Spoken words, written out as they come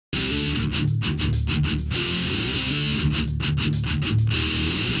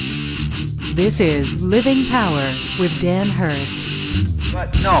This is Living Power with Dan Hurst.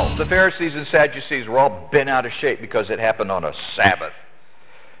 But no, the Pharisees and Sadducees were all bent out of shape because it happened on a Sabbath.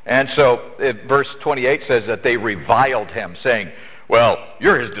 And so verse 28 says that they reviled him, saying, well,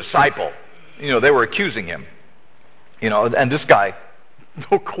 you're his disciple. They were accusing him. And this guy,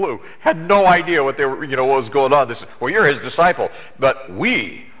 no clue, had no idea what what was going on. They said, well, you're his disciple, but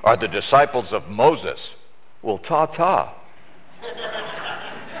we are the disciples of Moses. Well, ta-ta.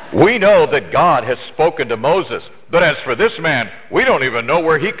 We know that God has spoken to Moses, but as for this man, we don't even know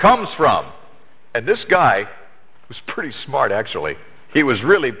where he comes from. And this guy was pretty smart, actually. He was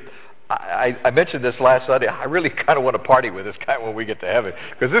really, I mentioned this last Sunday, I really kind of want to party with this guy when we get to heaven,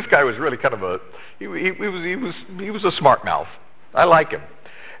 because this guy was really kind of he was a smart mouth. I like him.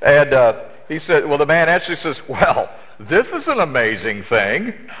 And he said, well, the man actually says, well, this is an amazing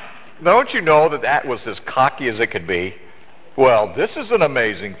thing. Don't you know that was as cocky as it could be? Well, this is an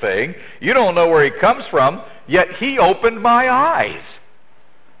amazing thing. You don't know where he comes from, yet he opened my eyes.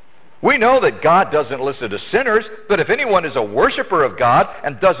 We know that God doesn't listen to sinners, but if anyone is a worshiper of God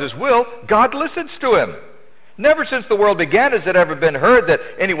and does his will, God listens to him. Never since the world began has it ever been heard that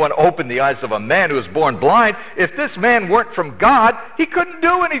anyone opened the eyes of a man who was born blind. If this man weren't from God, he couldn't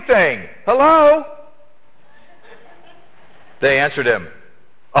do anything. Hello? They answered him,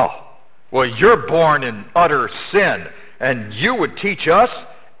 oh, well, you're born in utter sin, and you would teach us?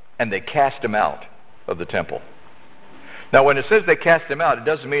 And they cast him out of the temple. Now, when it says they cast him out, it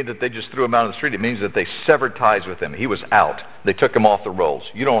doesn't mean that they just threw him out on the street. It means that they severed ties with him. He was out. They took him off the rolls.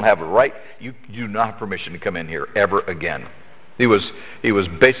 You don't have a right. You do not have permission to come in here ever again. He was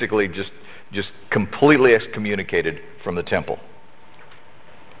basically just completely excommunicated from the temple.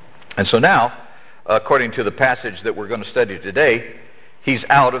 And so now, according to the passage that we're going to study today, he's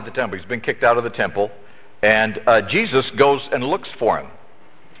out of the temple. He's been kicked out of the temple. And Jesus goes and looks for him.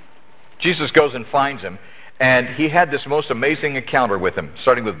 Jesus goes and finds him. And he had this most amazing encounter with him,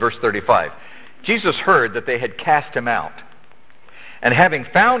 starting with verse 35. Jesus heard that they had cast him out. And having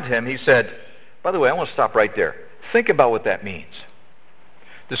found him, he said, by the way, I want to stop right there. Think about what that means.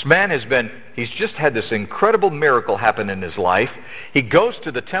 This man he's just had this incredible miracle happen in his life. He goes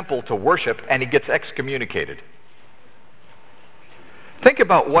to the temple to worship, and he gets excommunicated. Think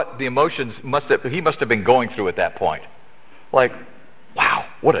about what the emotions he must have been going through at that point. Like, wow,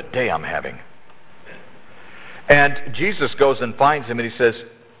 what a day I'm having. And Jesus goes and finds him, and he says,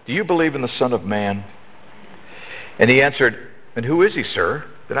 do you believe in the Son of Man? And he answered, and who is he, sir,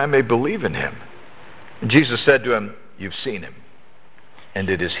 that I may believe in him? And Jesus said to him, you've seen him,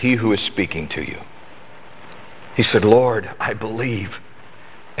 and it is he who is speaking to you. He said, Lord, I believe.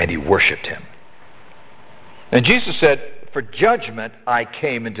 And he worshipped him. And Jesus said, for judgment I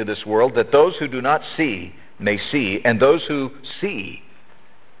came into this world, that those who do not see may see, and those who see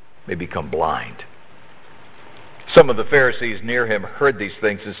may become blind. Some of the Pharisees near him heard these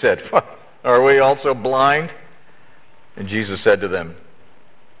things and said, are we also blind? And Jesus said to them,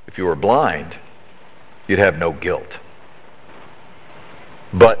 if you were blind, you'd have no guilt.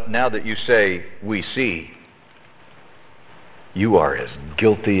 But now that you say, we see, you are as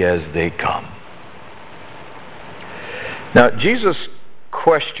guilty as they come. Now, Jesus'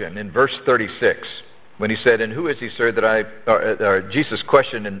 question in verse 36, when he said, and who is he, sir, that Jesus'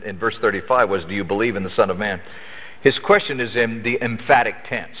 question in verse 35 was, do you believe in the Son of Man? His question is in the emphatic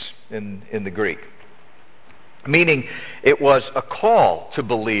tense in the Greek, meaning it was a call to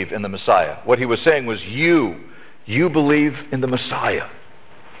believe in the Messiah. What he was saying was, you believe in the Messiah.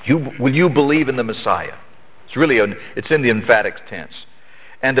 Will you believe in the Messiah? It's in the emphatic tense.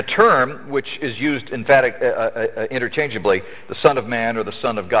 And the term, which is used interchangeably, the Son of Man or the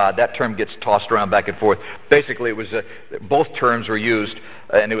Son of God, that term gets tossed around back and forth. Basically, it was both terms were used,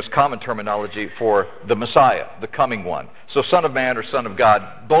 and it was common terminology for the Messiah, the coming one. So Son of Man or Son of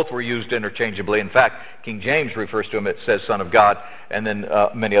God, both were used interchangeably. In fact, King James refers to him, it says Son of God, and then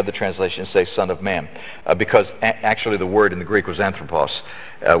many other translations say Son of Man, because actually the word in the Greek was anthropos,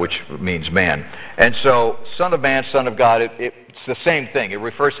 which means man. And so Son of Man, Son of God, it's the same thing. It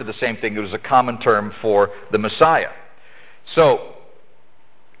refers to the same thing. It was a common term for the Messiah. So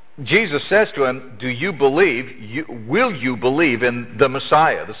Jesus says to him, do you believe, will you believe in the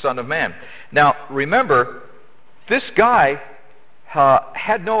Messiah, the Son of Man? Now, remember, this guy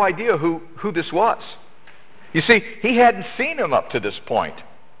had no idea who this was. You see, he hadn't seen him up to this point.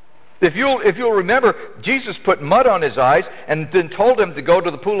 If you'll remember, Jesus put mud on his eyes and then told him to go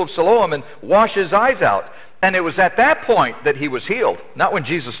to the pool of Siloam and wash his eyes out. And it was at that point that he was healed, not when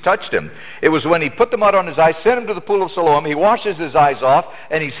Jesus touched him. It was when he put the mud on his eyes, sent him to the pool of Siloam, he washes his eyes off,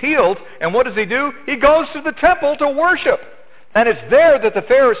 and he's healed. And what does he do? He goes to the temple to worship. And it's there that the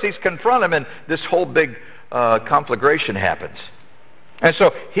Pharisees confront him, and this whole big conflagration happens. And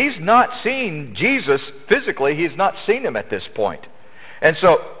so he's not seen Jesus physically. He's not seen him at this point. And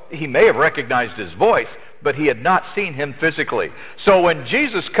so he may have recognized his voice, but he had not seen him physically. So when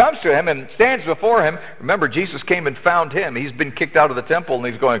Jesus comes to him and stands before him, remember, Jesus came and found him. He's been kicked out of the temple, and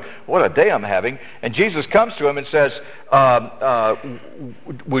he's going, what a day I'm having. And Jesus comes to him and says,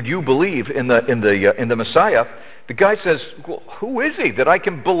 would you believe in the Messiah? The guy says, well, who is he that I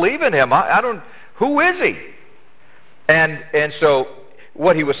can believe in him? Who is he? And so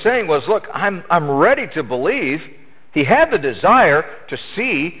what he was saying was, look, I'm ready to believe. He had the desire to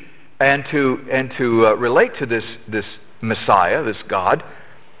see and to relate to this Messiah, this God.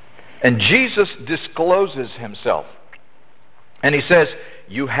 And Jesus discloses himself. And he says,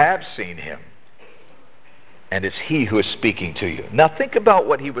 you have seen him, and it's he who is speaking to you. Now think about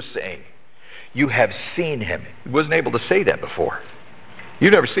what he was saying. You have seen him. He wasn't able to say that before.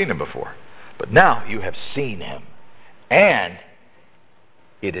 You've never seen him before. But now you have seen him. And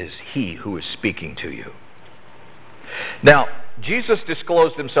it is he who is speaking to you. Now, Jesus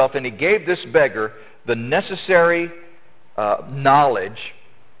disclosed himself, and he gave this beggar the necessary knowledge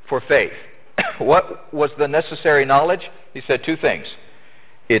for faith. What was the necessary knowledge? He said two things.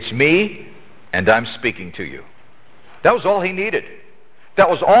 It's me, and I'm speaking to you. That was all he needed. That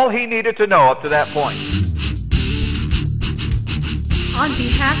was all he needed to know up to that point. On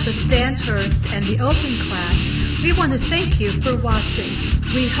behalf of Dan Hurst and the Open Class, we want to thank you for watching.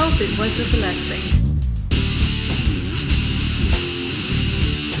 We hope it was a blessing.